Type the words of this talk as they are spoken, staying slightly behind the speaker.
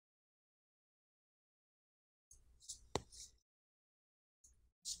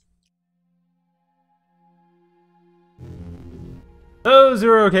Hello,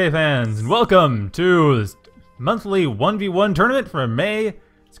 Zero-K fans, and welcome to this monthly 1v1 tournament for May.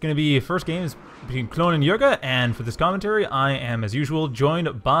 It's going to be first games between Klon and YurGa, and for this commentary, I am, as usual,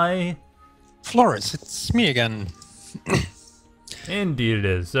 joined by... Flores, it's me again. Indeed it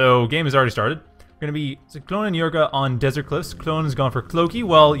is. So, game has already started. We're going to be Klon and YurGa on Desert Cliffs. Klon has gone for Cloaky,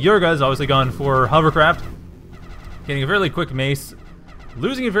 while YurGa has obviously gone for Hovercraft. Getting a fairly quick mace.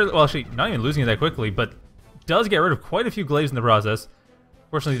 Losing it fairly... Well, actually, not even losing it that quickly, but does get rid of quite a few glaives in the process.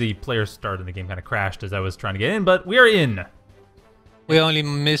 Fortunately, the player start in the game kind of crashed as I was trying to get in, but we are in. We only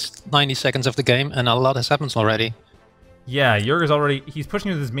missed 90 seconds of the game, and a lot has happened already. Yeah, YurGa's already... He's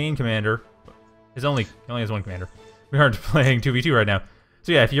pushing with his main commander. He only has one commander. We aren't playing 2v2 right now.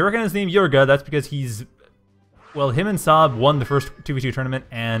 So yeah, if you recognize the name YurGa, that's because he's... Well, him and Saab won the first 2v2 tournament,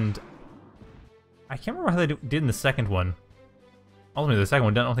 and... I can't remember how they did in the second one. Ultimately, the second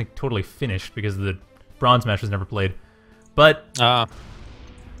one I don't think totally finished because the bronze match was never played. But... well,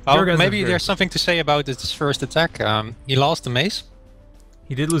 maybe there's something to say about his first attack. He lost the mace.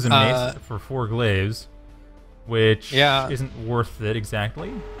 He did lose a mace for 4 glaives, which isn't worth it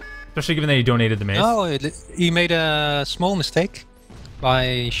exactly. Especially given that he donated the mace. No, he made a small mistake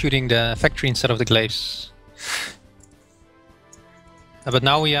by shooting the factory instead of the glaives. But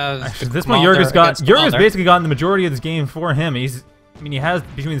now we have... Actually, this one YurGa's basically gotten the majority of this game for him. He has,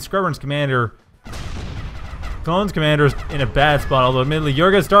 between the Scrubber and his commander... Klon's commander's in a bad spot, although admittedly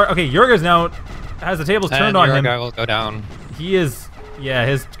YurGa's now has the tables turned on him. YurGa will go down. He is, yeah,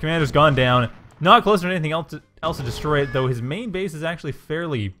 his commander's gone down. Not close to anything else to destroy it, though his main base is actually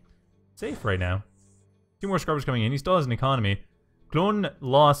fairly safe right now. 2 more Scrubbers coming in. He still has an economy. Klon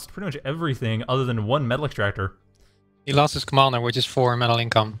lost pretty much everything other than 1 metal extractor. He lost his commander, which is 4 metal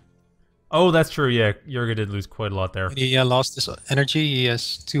income. Oh, that's true, yeah. YurGa did lose quite a lot there. He lost his energy. He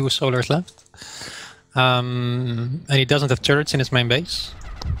has 2 solars left. And he doesn't have turrets in his main base.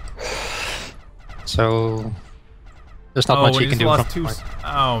 So there's not much he can do.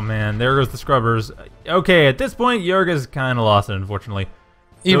 Oh man, there goes the Scrubbers. Okay, at this point, YurGa's kind of lost it, unfortunately.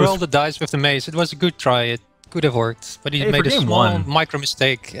 He rolled the dice with the mace. It was a good try. It could have worked, but he made a small micro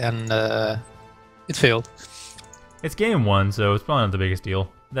mistake, and it failed. It's game 1, so it's probably not the biggest deal.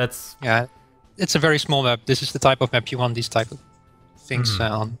 Yeah, it's a very small map. This is the type of map you want these type of things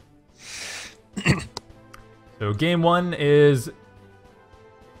on. So game 1 is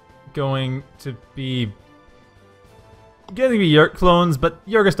going to be Clones, but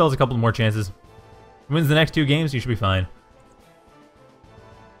YurGa still has a couple more chances. Wins the next 2 games, you should be fine.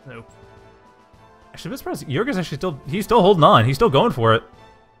 No. Actually, I'm surprised. YurGa's actually he's still holding on. He's still going for it.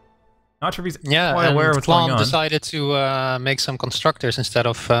 Not sure if he's quite aware of what's going on. Klon decided to make some constructors instead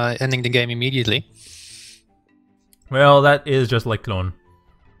of ending the game immediately. Well, that is just like Klon.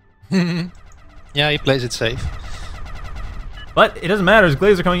 Yeah, he plays it safe. But it doesn't matter, his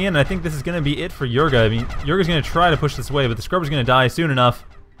glaives are coming in, and I think this is going to be it for YurGa. I mean, YurGa's going to try to push this away, but the Scrubber's going to die soon enough.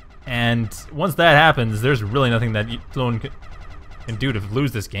 And once that happens, there's really nothing that Klon can do to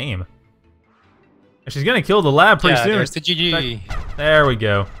lose this game. And she's going to kill the lab pretty soon. There's the GG. There we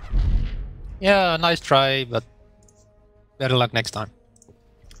go. Yeah, nice try, but better luck next time.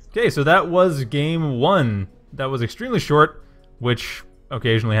 Okay, so that was game 1. That was extremely short, which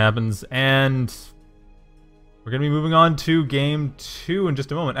occasionally happens, and we're going to be moving on to game 2 in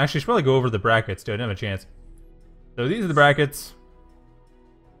just a moment. Actually, I should probably go over the brackets, too. I didn't have a chance. So these are the brackets.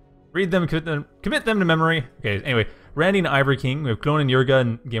 Read them, commit them to memory. Okay, anyway, Randy and Ivory King. We have Klon and YurGa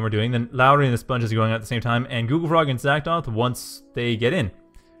in the game we're doing. Then Lowry and the Sponges are going out at the same time, and Google Frog and Zakdoth once they get in.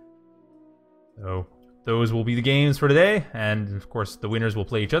 So those will be the games for today, and of course the winners will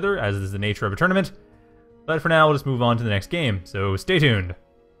play each other, as is the nature of a tournament. But for now, we'll just move on to the next game, so stay tuned.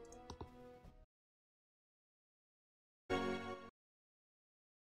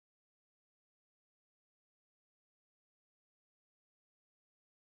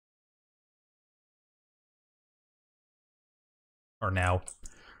 Or now.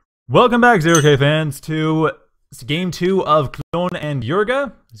 Welcome back, Zero-K fans, to game 2 of Klon and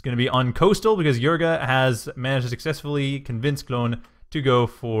YurGa. It's going to be on Coastal, because YurGa has managed to successfully convince Klon to go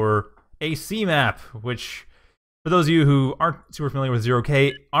for a sea map, which, for those of you who aren't super familiar with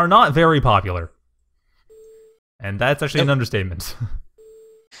Zero-K, are not very popular. And that's actually an understatement.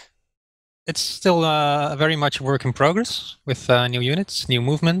 It's still very much a work in progress, with new units, new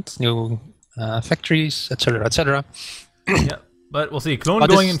movement, new factories, etc., etc. Yeah, but we'll see. Klon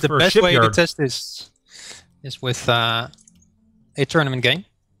going in for a shipyard. The best way to test this is with a tournament game.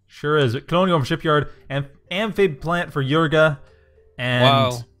 Sure is. Klon going for shipyard, and amphib plant for YurGa,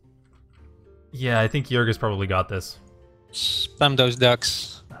 and yeah, I think YurGa's probably got this. Spam those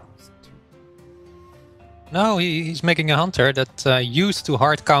ducks. No, he's making a hunter that used to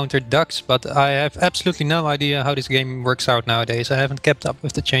hard counter ducks, but I have absolutely no idea how this game works out nowadays. I haven't kept up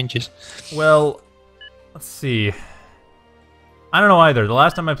with the changes. Well, let's see. I don't know either. The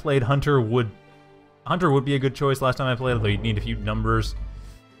last time I played, Hunter would be a good choice last time I played, although you'd need a few numbers.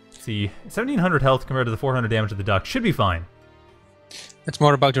 Let's see, 1700 health compared to the 400 damage of the duck should be fine. It's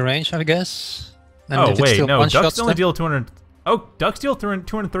more about the range, I guess. And oh wait, no, ducks only them? deal 200. Oh, ducks deal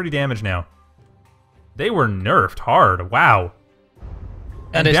 230 damage now. They were nerfed hard. Wow.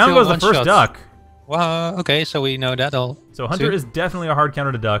 And down goes the first duck. Well, okay, so we know that all. So Hunter is definitely a hard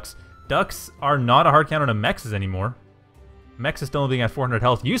counter to ducks. Ducks are not a hard counter to mexes anymore. Mex is still being at 400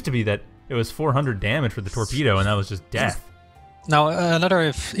 health. Used to be that it was 400 damage for the torpedo, and that was just death. Now,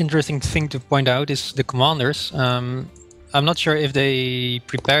 another interesting thing to point out is the commanders. I'm not sure if they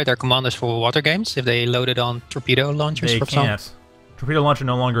prepare their commanders for water games, if they loaded on torpedo launchers. They can't. Torpedo launcher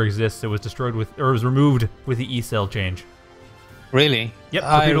no longer exists. It was destroyed with, or was removed with the E-cell change. Really? Yep,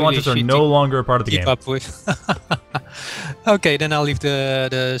 torpedo launchers are no longer a part of the game. Keep up with. Okay, then I'll leave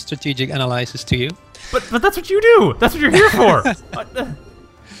the strategic analysis to you. But that's what you do. That's what you're here for.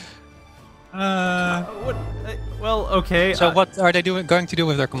 Well, okay. So what are they going to do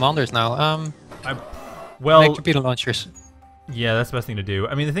with their commanders now? Well, make torpedo launchers. Yeah, that's the best thing to do.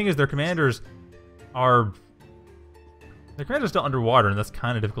 I mean, the thing is, their commanders are still underwater, and that's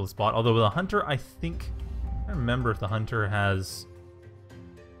kind of difficult to spot. Although with a hunter, I think I don't remember if the hunter has.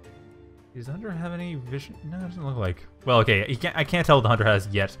 Does the hunter have any vision? No, it doesn't look like. Well, okay, I can't tell what the hunter has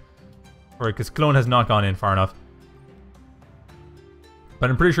yet, or because Klon has not gone in far enough. But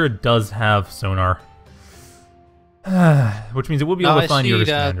I'm pretty sure it does have sonar. Which means it will be able to find YurGa's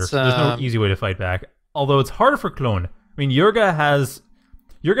commander. There's no easy way to fight back. Although it's harder for Klon. I mean, YurGa has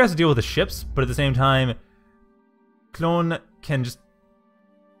to deal with the ships, but at the same time, Klon can just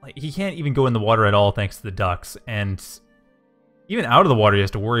he can't even go in the water at all thanks to the ducks, and even out of the water he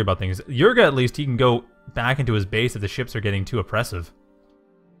has to worry about things. YurGa, at least, he can go back into his base if the ships are getting too oppressive.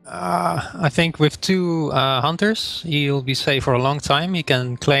 I think with two hunters, he'll be safe for a long time. He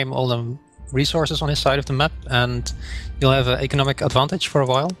can claim all the resources on his side of the map, and he'll have an economic advantage for a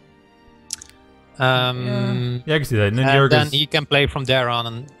while. Yeah, I can see that. And then he can play from there on,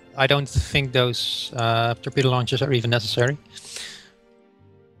 and I don't think those torpedo launchers are even necessary.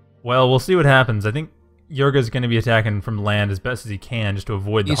 Well, we'll see what happens. I think YurGa's going to be attacking from land as best as he can, just to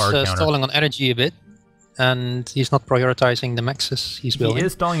avoid the hard counter. He's stalling on energy a bit, and he's not prioritizing the mexes he's building. He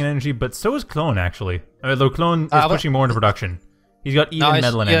is stalling in energy, but so is Klon, actually. Though Klon is pushing more into production. He's got even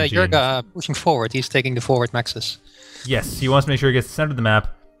metal and energy. Yeah, YurGa pushing forward. He's taking the forward mexes. Yes, he wants to make sure he gets the center of the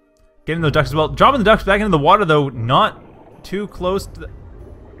map. Getting those ducks as well. Dropping the ducks back into the water, though, not too close to the...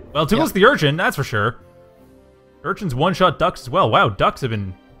 Well, too close to the urchin, that's for sure. Urchins one-shot ducks as well. Wow, ducks have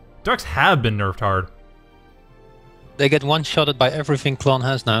been nerfed hard. They get one-shotted by everything Klon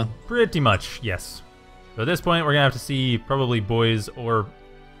has now. Pretty much, yes. So at this point, we're going to have to see probably boys or...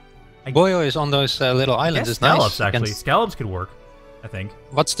 Boyo is on those little islands. It's scallops, nice. Actually. Scallops could work, I think.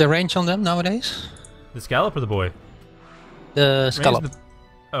 What's the range on them nowadays? The scallop or the boy? The scallop.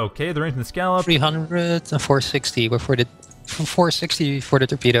 Okay, the range in the scallop. 300 and 460 for the 460 for the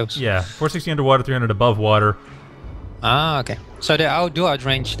torpedoes. Yeah, 460 underwater, 300 above water. Ah, okay. So they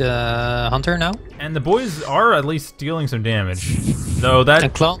outrange the hunter now. And the boys are at least dealing some damage, though that.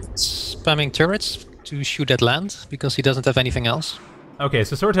 And Klon spamming turrets to shoot at land because he doesn't have anything else. Okay,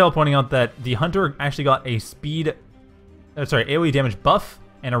 so Swordtail pointing out that the hunter actually got a speed, AoE damage buff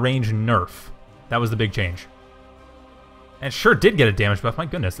and a range nerf. That was the big change. And it sure did get a damage buff. My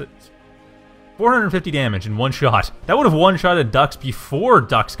goodness, it's 450 damage in one shot. That would have one-shotted ducks before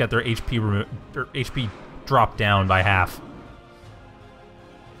ducks got their HP dropped down by half.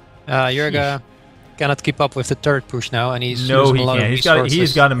 YurGa cannot keep up with the turret push now, and he's no, using he a lot can't. of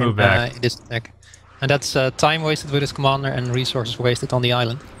He's got to move back. This deck. And that's time wasted with his commander and resources wasted on the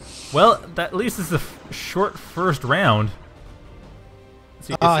island. Well, at least it's a short first round.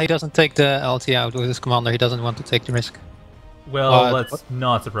 He doesn't take the LT out with his commander. He doesn't want to take the risk. Well, that's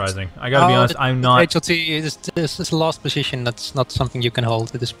not surprising. I gotta be honest, I'm not... HLT, this is the last position. That's not something you can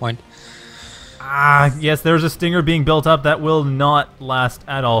hold at this point. Yes, there's a stinger being built up that will not last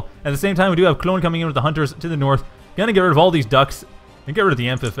at all. At the same time, we do have Klon coming in with the hunters to the north. Gonna get rid of all these ducks and get rid of the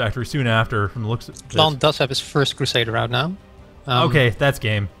Amphibious factory soon after, from the looks of this. Klon does have his first Crusader out now. Okay, that's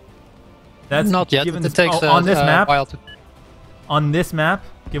game. That's not yet. Given it takes on this map. A while to... On this map,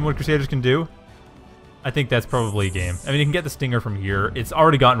 given what Crusaders can do, I think that's probably a game. I mean, you can get the stinger from here. It's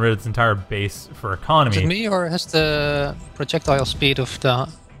already gotten rid of its entire base for economy. Is it me, or has the projectile speed of the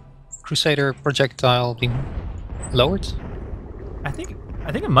Crusader projectile been lowered? I think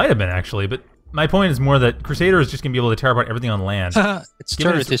it might have been, actually, but my point is more that Crusader is just going to be able to tear apart everything on land. Its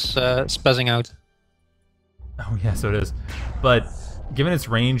turret is spazzing out. Oh yeah, so it is. But given its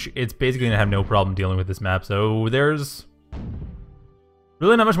range, it's basically going to have no problem dealing with this map. So there's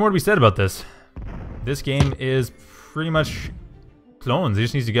really not much more to be said about this. This game is pretty much clones. He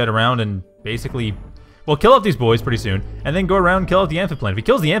just needs to get around and basically, well, kill off these boys pretty soon, and then go around and kill off the Amphib-plant. If he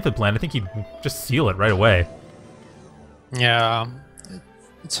kills the Amphib-plant, I think he'd just seal it right away. Yeah,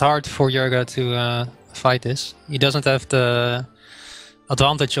 it's hard for YurGa to fight this. He doesn't have the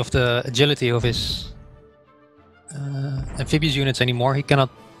advantage of the agility of his amphibious units anymore. He cannot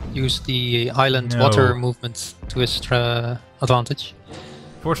use the island water movement to his advantage.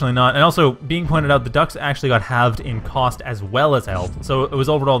 Fortunately not. And also, being pointed out, the ducks actually got halved in cost as well as health. So it was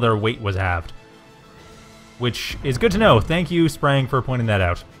overall their weight was halved. Which is good to know. Thank you, Sprang, for pointing that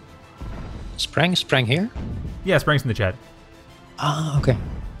out. Sprang here? Yeah, Sprang's in the chat. Ah, okay.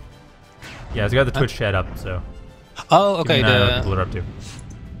 Yeah, he's got the Twitch chat up, so... Oh, okay. What people are up to.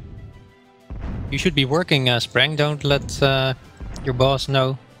 You should be working, Sprang. Don't let your boss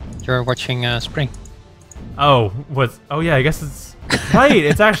know you're watching Spring. Oh, oh yeah, I guess it's... Right,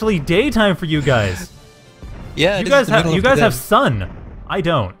 it's actually daytime for you guys. Yeah, you guys have sun. I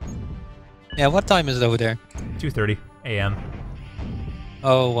don't. Yeah, what time is it over there? 2:30 a.m.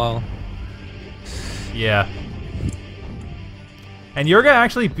 Oh wow. Yeah. And YurGa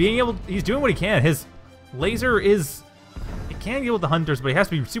actually he's doing what he can. His laser it can deal with the hunters, but he has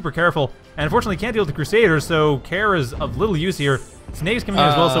to be super careful. And unfortunately, can't deal with the Crusaders, so care is of little use here. Snakes coming in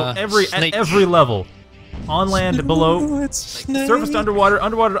as well, so at every level. On land, below, surface to underwater,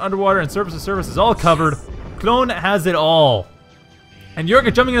 underwater to underwater, and surface to surface is all covered. Klon has it all. And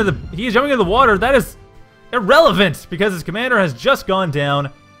YurGa jumping into the water. That is irrelevant because his commander has just gone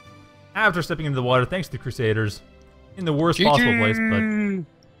down after stepping into the water thanks to the Crusaders in the worst possible place. But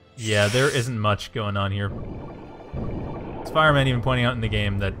yeah, there isn't much going on here. It's Fireman even pointing out in the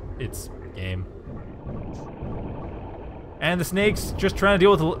game that it's a game. And the snakes just trying to deal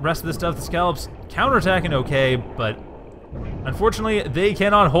with the rest of this stuff. The scallops counterattacking okay, but unfortunately they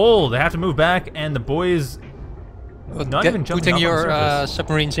cannot hold. They have to move back, and the boys not even jumping putting up on the your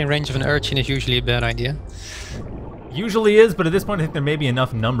submarines in range of an urchin is usually a bad idea. Usually is, but at this point I think there may be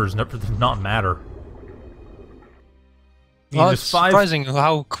enough numbers for them to not matter. Well, it's surprising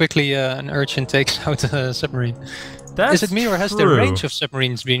how quickly an urchin takes out a submarine. Is it me, or has the range of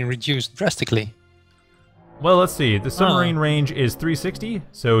submarines been reduced drastically? Well, let's see. The submarine range is 360,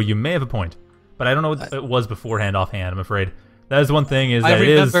 so you may have a point. But I don't know what it was beforehand offhand, I'm afraid. That is one thing, is that it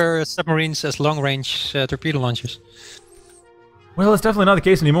is... I remember submarines as long-range torpedo launchers. Well, it's definitely not the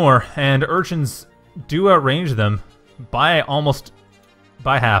case anymore, and urchins do outrange them by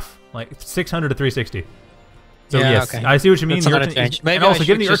half, like 600 to 360. So yeah, yes, okay. I see what you mean. And also,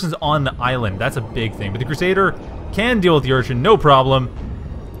 giving the urchins on the island, that's a big thing. But the Crusader can deal with the urchin, no problem.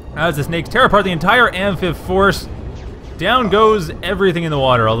 As the snakes tear apart the entire amphib force, down goes everything in the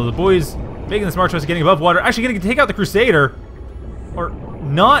water. Although the boys making the smart choice of getting above water, actually going to take out the Crusader, or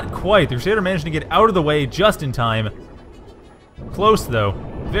not quite. The Crusader managed to get out of the way just in time. Close though,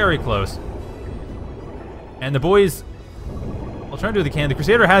 very close. And the boys, will try to do what they can. The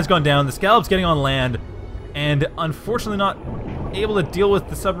Crusader has gone down. The Scallop's getting on land, and unfortunately not able to deal with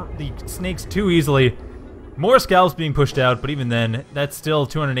the snakes too easily. More scallops being pushed out, but even then, that's still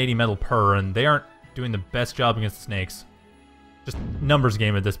 280 metal per, and they aren't doing the best job against the snakes. Just numbers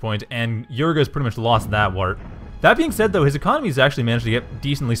game at this point, and YurGa's pretty much lost that war. That being said, though, his economy has actually managed to get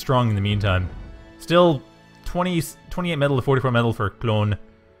decently strong in the meantime. Still 28 metal to 44 metal for Klon.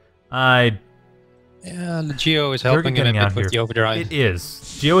 Yeah, the Geo is helping him a bit with the overdrive. It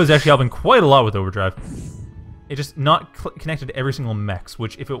is. Geo is actually helping quite a lot with overdrive. It's just not connected to every single mechs,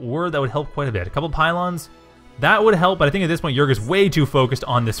 which if it were, that would help quite a bit. A couple pylons, that would help, but I think at this point YurGa's way too focused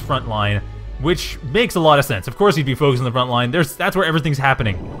on this front line, which makes a lot of sense. Of course he'd be focused on the front line. That's where everything's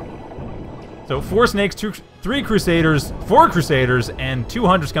happening. So 4 snakes, 3 Crusaders, 4 Crusaders, and 2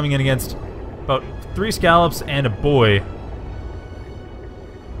 hunters coming in against about 3 scallops and a boy.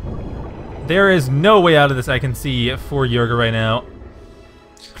 There is no way out of this I can see for YurGa right now.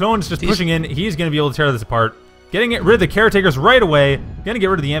 Klon's just pushing in. He's going to be able to tear this apart. Getting rid of the caretakers right away. Going to get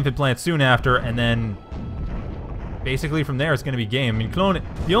rid of the amphib plant soon after, and then basically from there it's going to be game. I mean, Klon,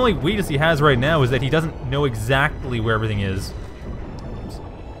 the only weakness he has right now is that he doesn't know exactly where everything is.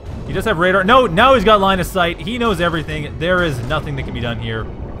 He does have radar. No, now he's got line of sight. He knows everything. There is nothing that can be done here.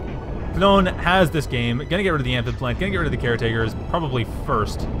 Klon has this game. Gonna get rid of the amphib plant. Gonna get rid of the caretakers. Probably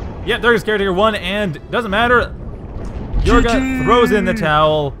first. Yep, there's caretaker 1, and doesn't matter. YurGa throws in the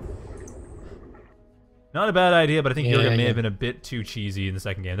towel. Not a bad idea, but I think YurGa may have been a bit too cheesy in the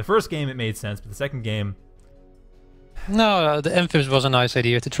second game. The first game, it made sense, but the second game... No, the Amphibious was a nice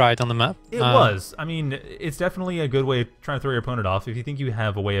idea to try it on the map. It was. I mean, it's definitely a good way of trying to throw your opponent off. If you think you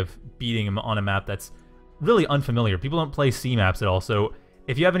have a way of beating him on a map that's really unfamiliar. People don't play C maps at all, so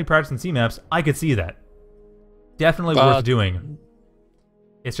if you have any practice in C maps, I could see that. Definitely worth doing.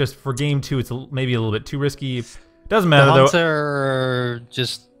 It's just for game 2, it's maybe a little bit too risky. Doesn't matter, though. The hunter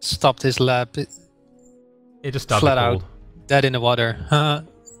just stopped his lap. It just stopped flat it out. Dead in the water.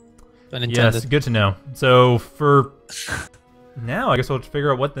 Yes, good to know. So for now, I guess we'll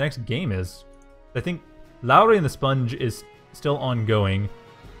figure out what the next game is. I think Lowry and the Sponge is still ongoing.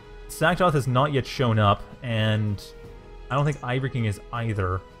 Sacktoth has not yet shown up, and I don't think Ivory King is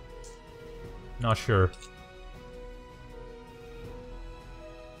either. Not sure.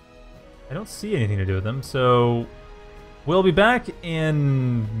 I don't see anything to do with them, so we'll be back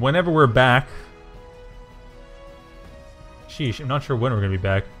in whenever we're back. Sheesh, I'm not sure when we're going to be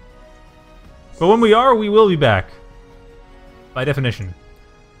back. But when we are, we will be back. By definition.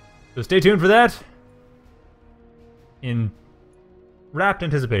 So stay tuned for that. In rapt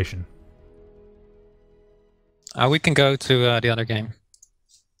anticipation. We can go to the other game.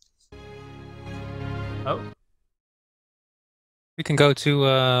 Oh. We can go to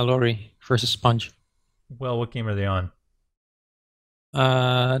Lowry versus Sponge. Well, what game are they on?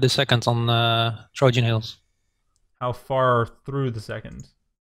 The second on Trojan Hills. How far through the second?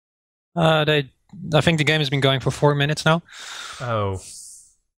 I think the game has been going for 4 minutes now. Oh.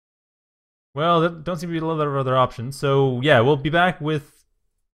 Well, there don't seem to be a lot of other options. So, yeah, we'll be back with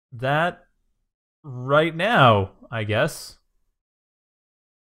that right now, I guess.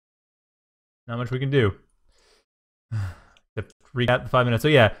 Not much we can do. To recap the 5 minutes. So,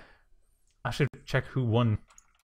 yeah, I should check who won